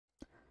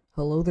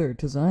Hello there,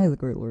 'tis I, the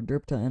Great Lord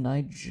Dripta, and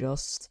I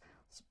just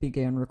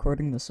began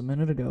recording this a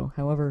minute ago.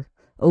 However,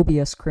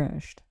 OBS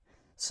crashed.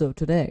 So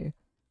today,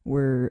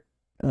 we're,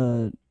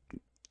 uh,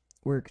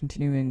 we're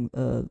continuing,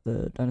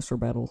 the Dinosaur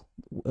Battle,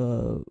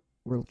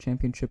 World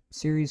Championship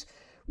Series.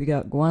 We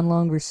got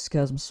Guanlong versus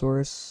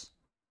Chasmosaurus,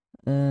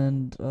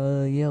 and,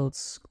 yeah,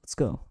 let's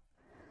go.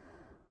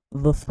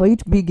 The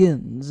fight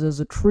begins as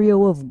a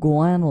trio of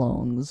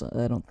Guanlongs,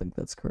 I don't think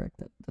that's correct,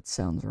 that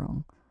sounds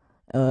wrong,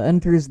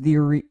 enters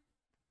the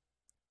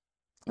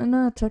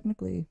no,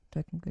 technically.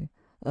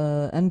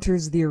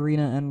 Enters the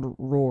arena and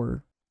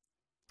roar.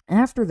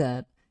 After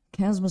that,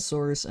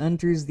 Chasmosaurus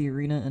enters the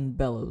arena and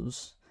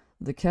bellows.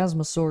 The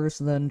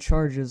Chasmosaurus then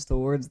charges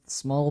towards the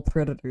small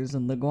predators,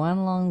 and the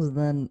Guanlongs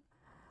then...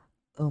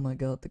 Oh my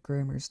god, the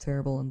grammar is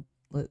terrible, and...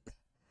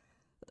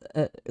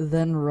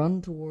 then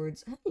run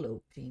towards...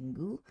 Hello,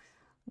 Pingu.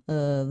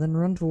 Then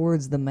run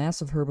towards the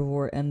massive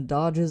herbivore and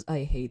dodges... I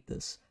hate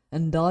this.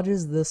 And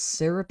dodges the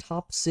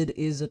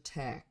Ceratopsid-is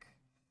attack.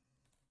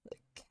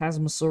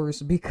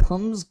 Chasmosaurus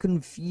becomes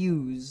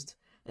confused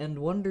and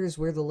wonders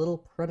where the little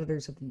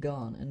predators have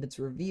gone, and it's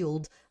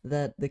revealed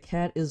that the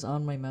cat is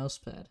on my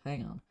mousepad.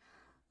 Hang on.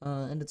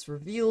 And it's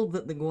revealed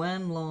that the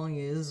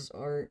Guanlong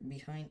are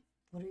behind...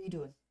 What are you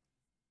doing?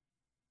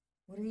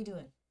 What are you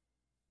doing?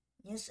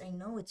 Yes, I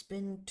know, it's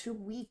been 2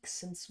 weeks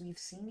since we've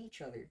seen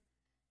each other,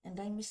 and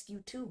I missed you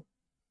too.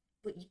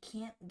 But you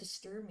can't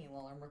disturb me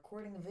while I'm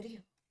recording a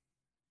video.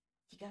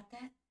 You got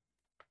that?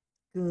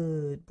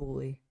 Good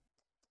boy.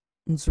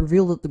 It's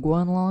revealed that the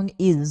Guanlong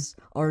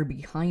are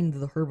behind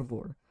the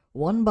herbivore,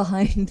 one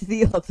behind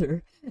the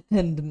other,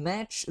 and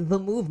match the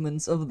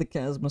movements of the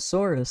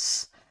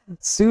Chasmosaurus.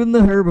 Soon the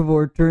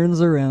herbivore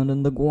turns around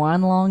and the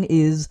Guanlong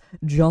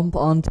jump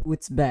onto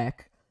its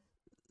back.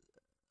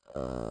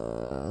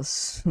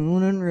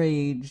 Soon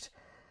enraged,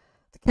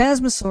 the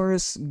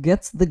Chasmosaurus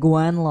gets the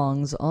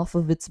Guanlongs off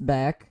of its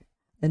back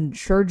and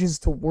charges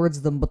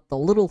towards them, but the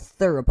little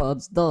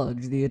theropods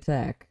dodge the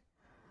attack.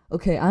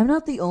 Okay, I'm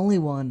not the only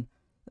one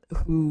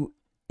who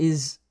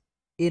is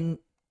in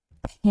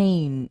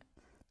pain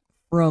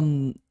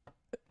from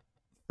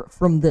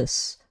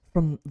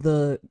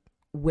the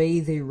way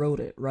they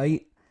wrote it,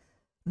 right?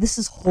 This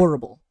is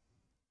horrible.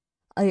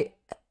 I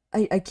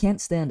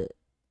can't stand it.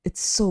 It's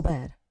so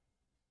bad.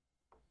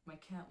 My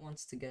cat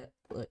wants to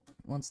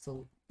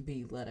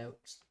be let out.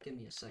 Just give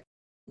me a sec.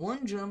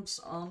 One jumps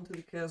onto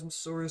the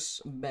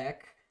Chasmosaurus'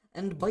 back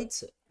and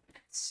bites it.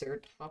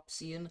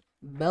 Ceratopsian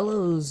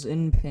bellows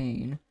in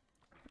pain.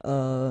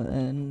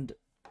 And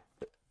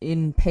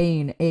in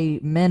pain, A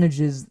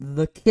manages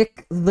the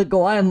kick the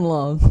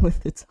Guanlong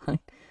with its hind...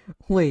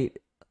 Wait,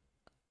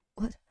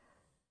 what?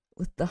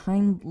 With the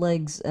hind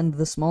legs, and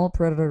the small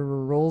predator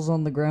rolls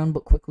on the ground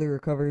but quickly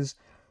recovers.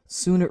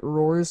 Soon it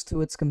roars to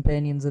its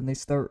companions and they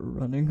start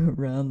running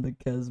around the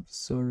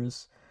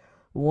Chasmosaurus.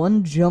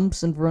 One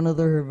jumps in front of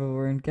the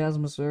herbivore and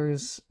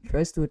Chasmosaurus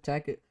tries to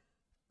attack it.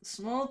 The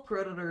small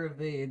predator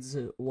evades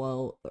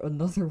while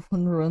another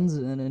one runs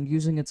in and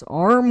using its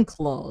arm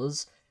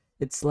claws,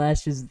 it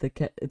slashes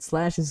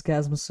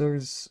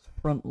Chasmosaurus'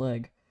 front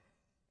leg.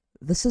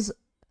 This is...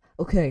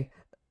 Okay,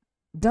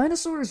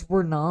 dinosaurs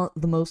were not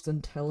the most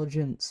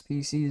intelligent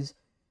species,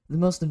 the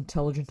most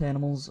intelligent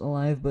animals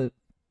alive, but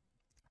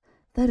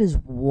that is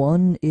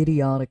one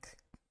idiotic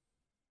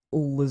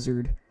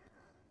lizard.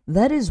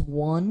 That is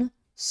one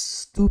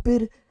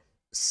stupid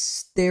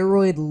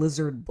steroid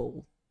lizard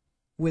bull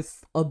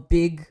with a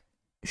big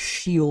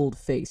shield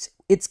face.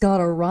 It's got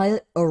a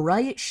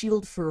riot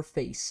shield for a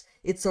face.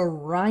 It's a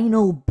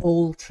rhino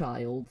bull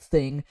child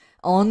thing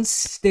on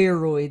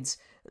steroids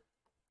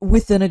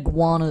with an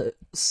iguana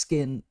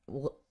skin.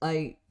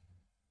 I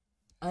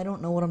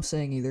don't know what I'm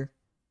saying either.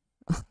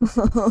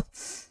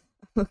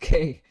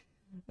 Okay,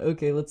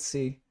 let's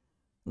see.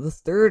 The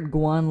third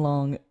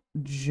Guanlong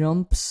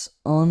jumps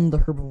on the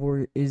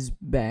herbivore's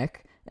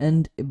back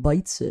and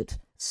bites it.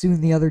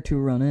 Soon the other two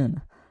run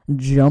in,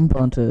 jump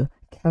onto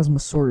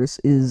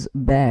Chasmosaurus'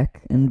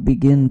 back and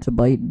begin to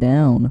bite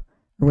down.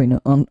 Or wait,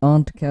 no,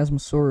 onto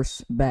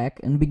Chasmosaurus' back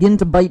and begin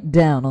to bite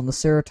down on the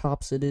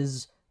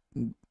Ceratopsid.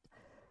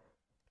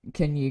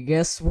 Can you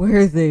guess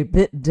where they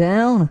bit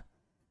down?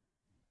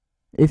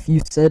 If you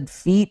said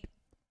feet,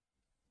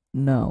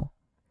 no.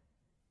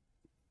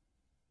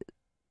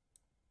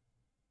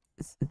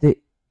 They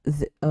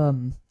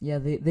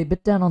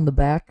bit down on the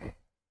back,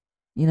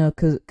 you know,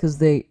 cause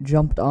they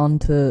jumped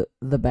onto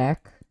the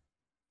back.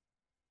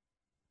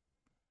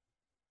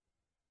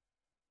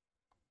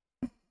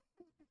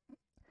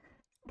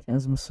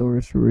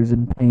 Chasmosaurus roars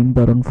in pain,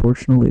 but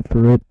unfortunately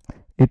for it,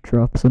 it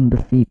drops in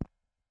defeat.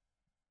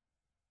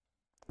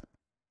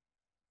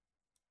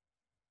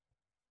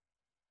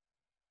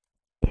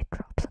 It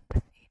drops in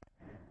defeat.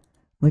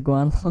 The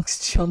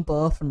Guanlongs jump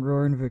off and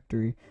roar in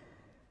victory.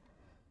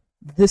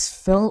 This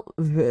felt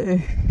very...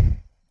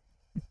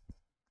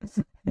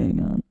 Hang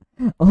on.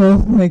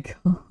 Oh my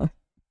god.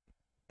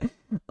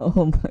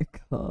 Oh my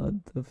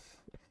god.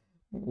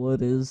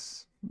 What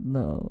is...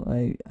 No,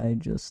 I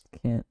just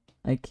can't...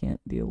 I can't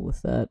deal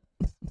with that.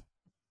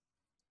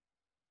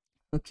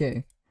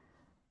 Okay.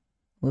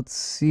 Let's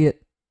see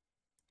it.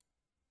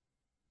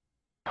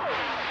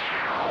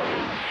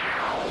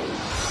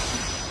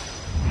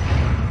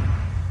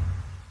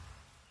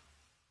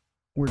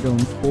 We're going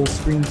full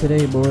screen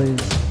today, boys.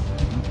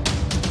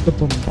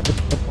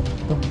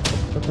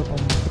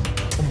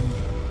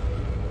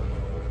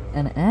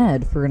 An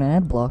ad for an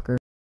ad blocker.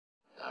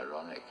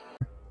 Ironic.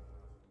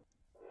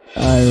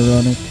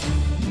 Ironic,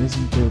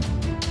 isn't it?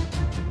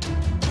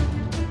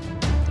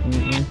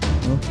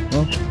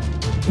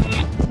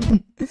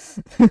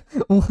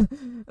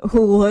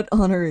 What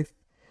on earth?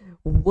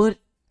 What?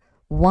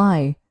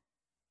 Why?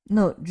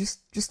 No,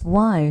 just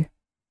why?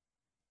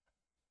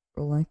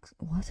 Relax.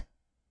 What?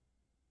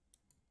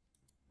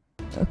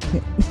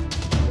 Okay.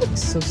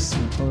 Looks so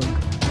smug.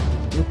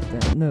 Look at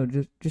that. No,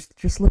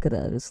 just look at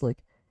that. It's like,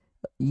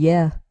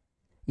 yeah,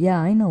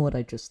 I know what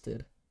I just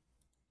did.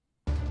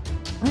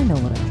 I know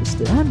what I just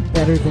did. I'm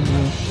better than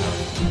you.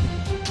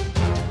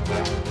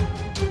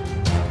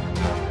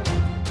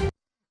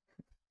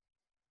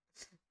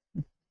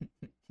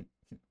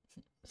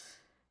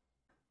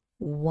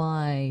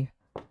 Why?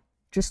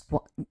 Just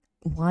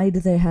why do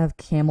they have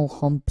camel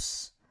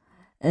humps?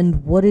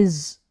 And what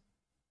is?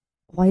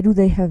 Why do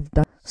they have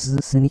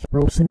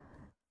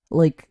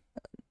like,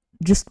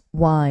 just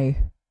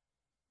why?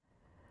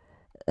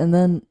 And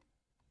then,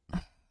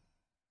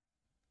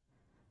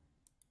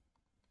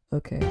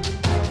 okay.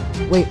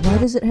 Wait, why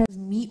does it have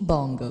meat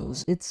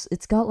bongos?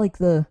 It's got like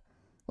the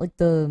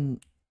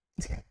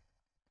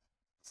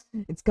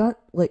it's got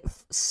like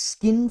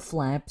skin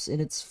flaps in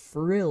its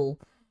frill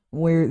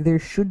where there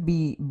should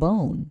be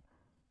bone.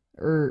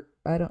 Or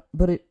I don't,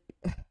 but it.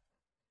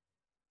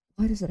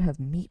 Why does it have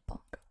meat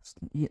bongos?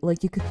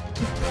 Like you could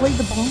play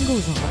the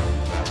bongos on it.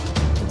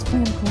 That's why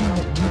I'm calling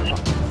it meat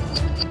bongos.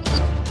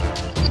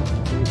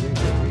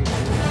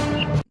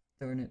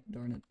 Darn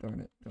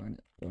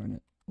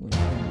it. Wait,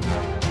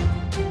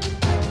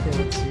 okay,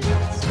 let's see.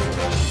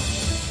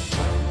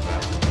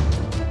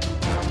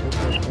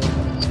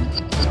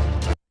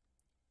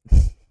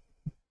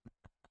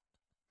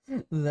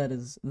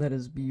 That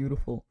is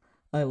beautiful.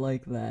 I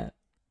like that.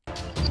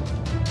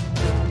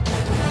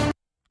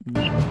 No,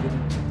 I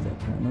didn't pick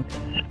that one.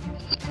 Okay.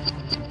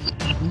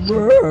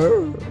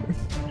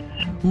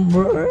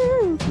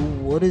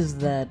 What is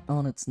that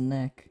on its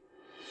neck?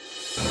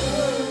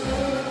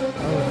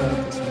 Oh, about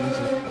this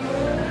music.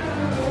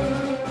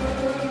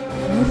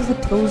 What are the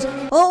toes?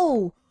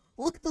 Oh!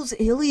 Look at those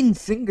alien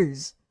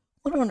fingers!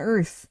 What on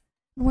earth?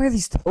 Why are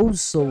these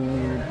toes so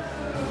weird?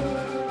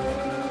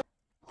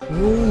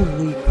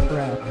 Holy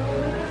crap.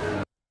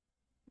 A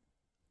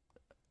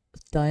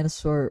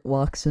dinosaur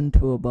walks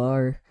into a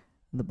bar.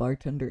 The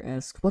bartender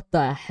asks, "What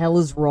the hell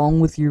is wrong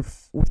with your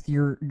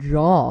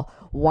jaw?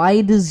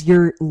 Why does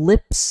your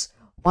lips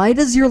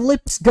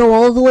go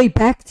all the way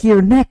back to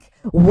your neck?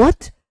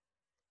 What?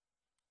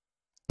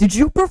 Did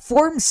you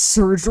perform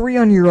surgery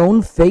on your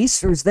own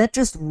face, or is that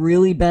just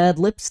really bad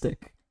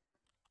lipstick?"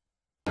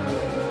 You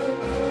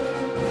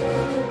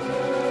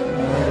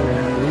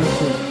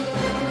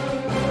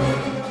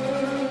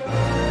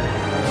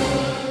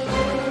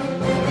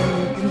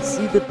can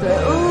see the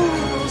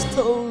those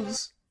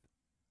toes.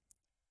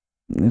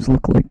 These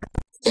look like.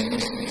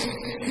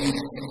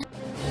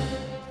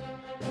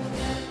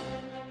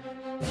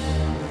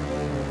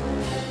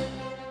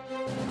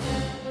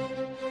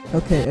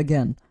 Okay,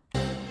 again.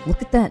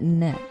 Look at that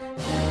neck.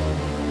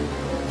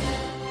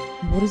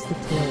 What is the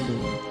tail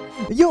doing?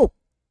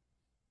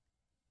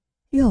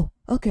 Yo!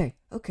 Okay.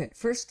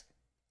 First,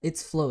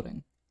 it's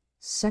floating.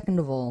 Second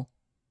of all,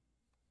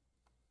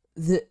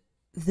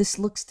 this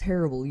looks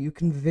terrible. You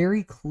can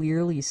very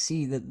clearly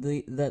see that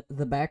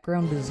the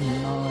background is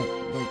not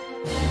like.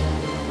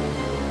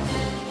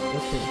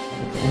 Okay.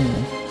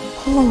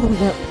 Oh,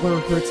 that blur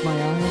hurts my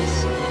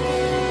eyes.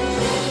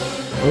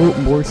 Oh,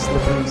 more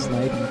slippery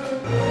sliding.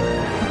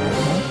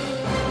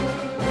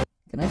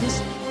 Can I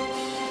just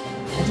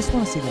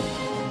want to see that.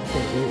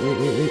 Okay,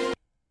 wait.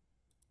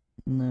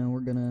 No,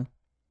 we're gonna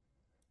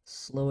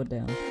slow it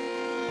down.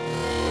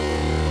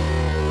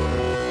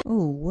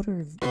 Oh, what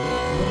are these?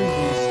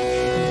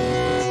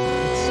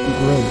 It's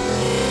gross.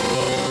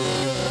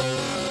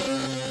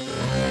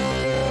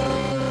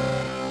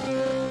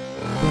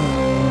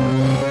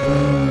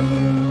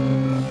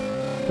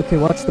 Okay,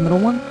 watch the middle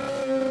one.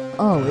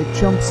 Oh, it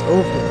jumps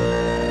over.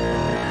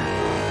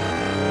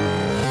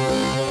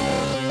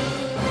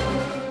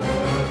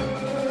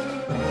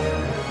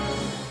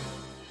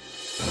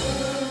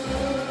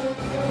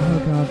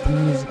 The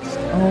music's.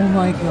 Oh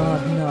my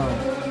god, no.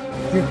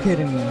 You're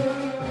kidding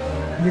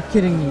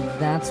me.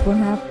 That's what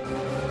happened?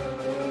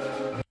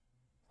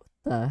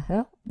 What the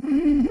hell?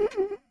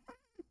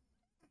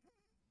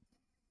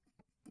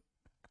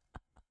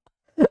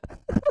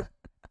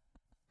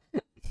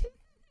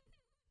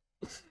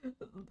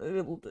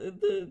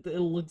 It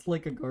looks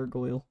like a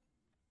gargoyle.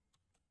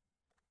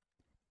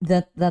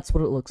 That's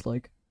what it looks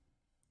like.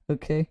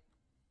 Okay?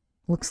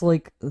 Looks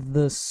like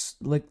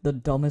the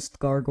dumbest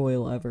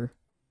gargoyle ever.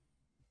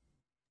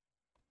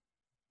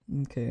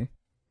 Okay.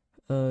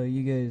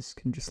 You guys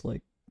can just,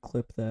 like,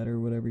 clip that or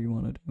whatever you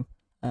want to do.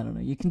 I don't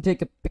know. You can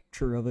take a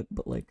picture of it,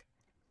 but like,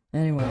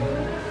 anyway.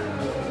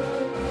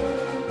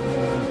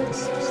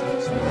 This looks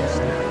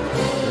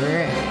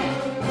really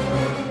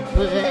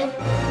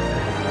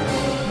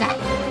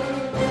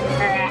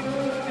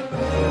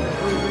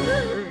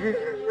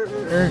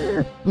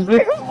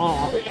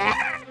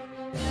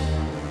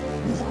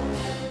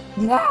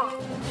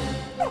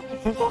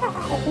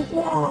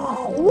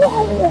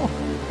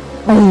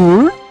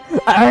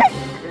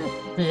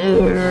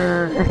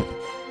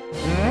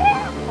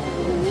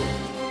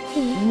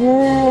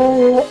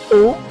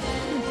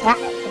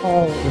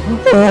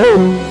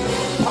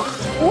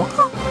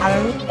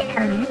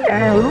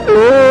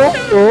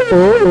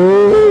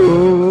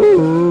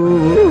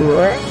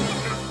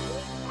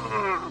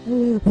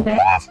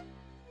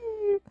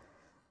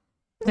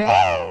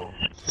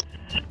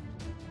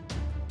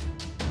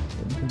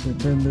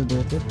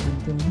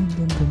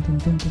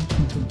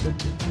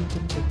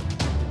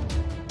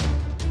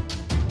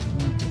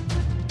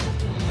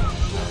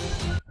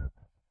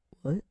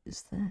What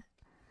is that?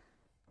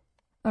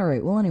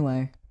 Alright, well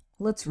anyway,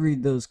 let's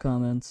read those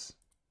comments.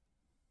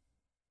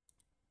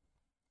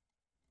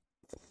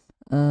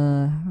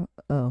 Oh,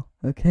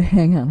 okay,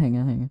 hang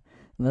on.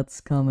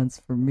 That's comments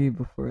from me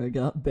before I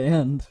got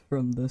banned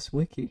from this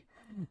wiki.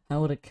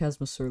 How would a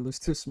chasmosaur lose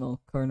to a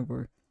small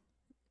carnivore?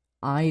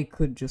 I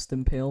could just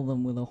impale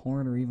them with a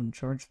horn or even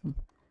charge them.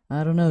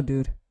 I don't know,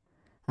 dude.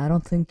 I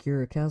don't think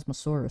you're a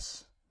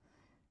chasmosaurus.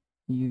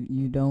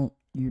 You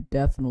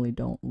definitely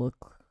don't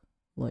look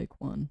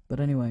like one. But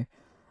anyway,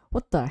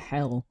 what the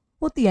hell?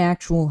 What the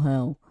actual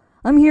hell?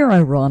 I'm here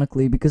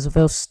ironically because of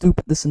how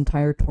stupid this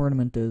entire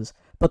tournament is.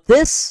 But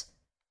this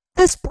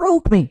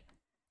broke me!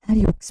 How do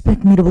you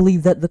expect me to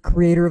believe that the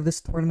creator of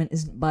this tournament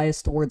isn't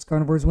biased towards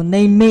carnivores when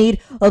they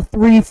made a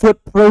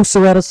 3-foot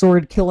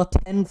Proceratosaur kill a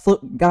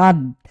 10-foot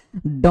god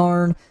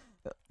darn...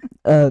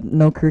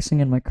 no cursing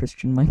in my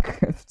Christian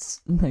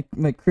Minecrafts.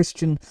 My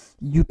Christian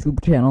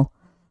YouTube channel.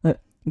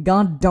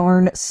 God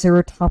darn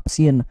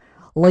Ceratopsian.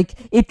 Like,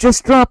 it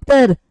just dropped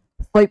dead!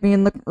 Fight me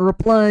in the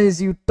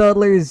replies, you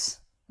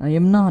toddlers! I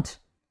am not.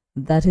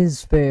 That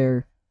is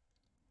fair.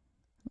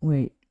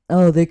 Wait.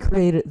 Oh,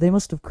 they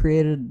must have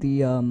created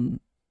the,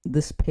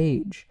 this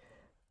page.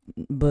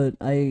 But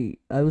I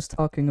was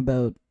talking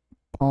about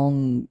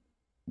Pong,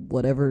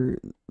 whatever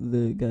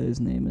the guy's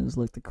name is,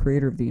 like the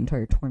creator of the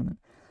entire tournament.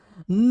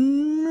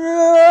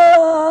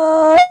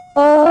 No!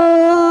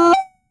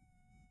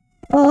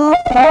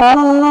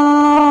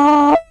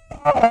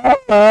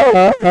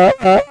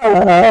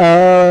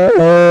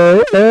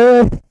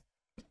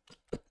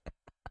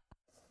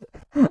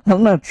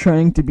 I'm not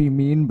trying to be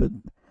mean, but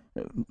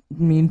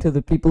mean to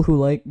the people who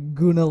like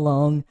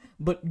Gunalong,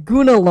 but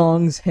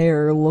Gunalong's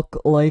hair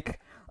look like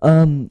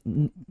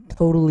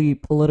totally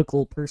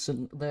political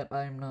person that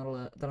I'm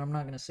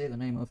not gonna say the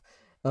name of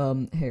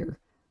hair.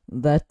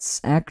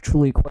 That's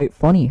actually quite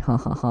funny, ha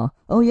ha ha.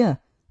 Oh yeah,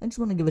 I just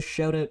want to give a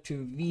shout out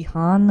to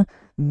Vihan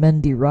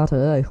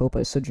Mendirata. I hope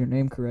I said your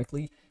name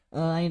correctly.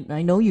 I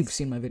know you've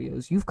seen my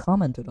videos. You've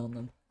commented on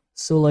them.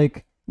 So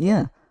like,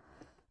 yeah.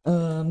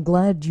 I'm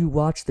glad you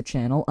watched the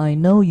channel. I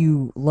know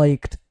you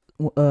liked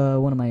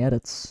one of my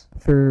edits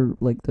for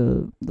like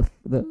the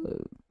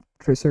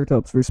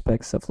Triceratops vs.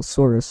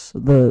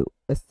 Cephalosaurus.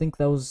 I think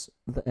that was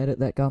the edit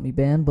that got me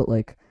banned, but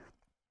like,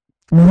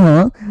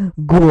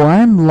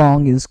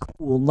 Guanlong is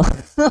cool.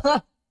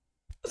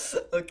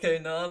 Okay,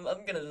 no,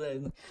 I'm gonna say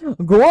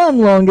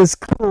Guanlong is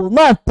cool,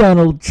 not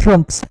Donald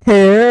Trump's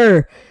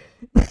hair.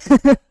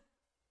 Of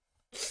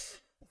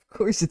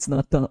course it's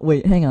not Donald.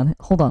 Wait, hang on,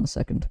 hold on a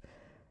second.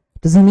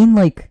 Does he mean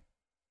like?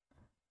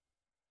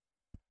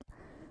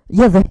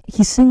 Yeah,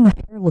 he's saying the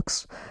hair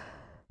looks.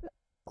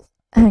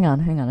 Hang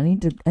on.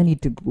 I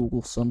need to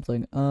Google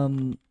something.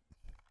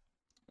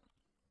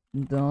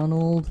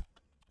 Donald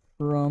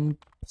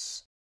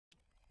Trump's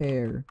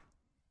hair.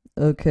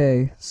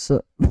 Okay,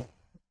 so.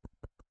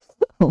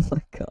 Oh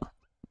my god.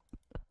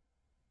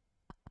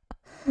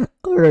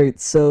 Alright,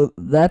 so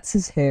that's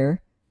his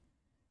hair.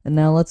 And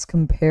now let's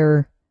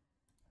compare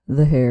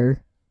the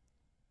hair.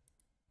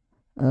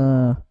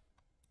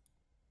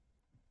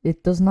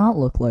 It does not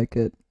look like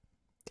it.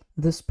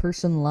 This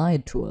person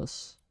lied to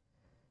us.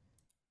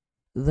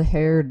 The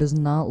hair does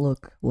not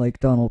look like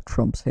Donald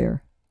Trump's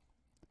hair.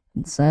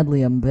 And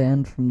sadly, I'm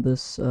banned from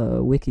this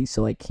wiki,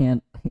 so I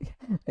can't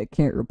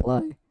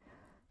reply.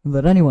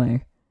 But anyway,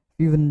 if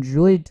you've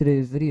enjoyed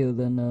today's video,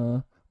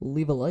 then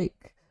leave a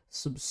like,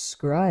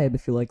 subscribe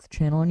if you like the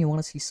channel and you want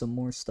to see some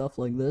more stuff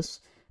like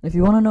this. And if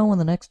you want to know when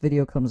the next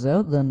video comes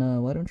out, then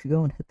why don't you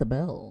go and hit the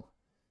bell?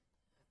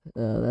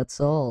 That's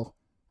all.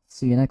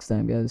 See you next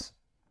time, guys.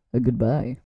 Goodbye.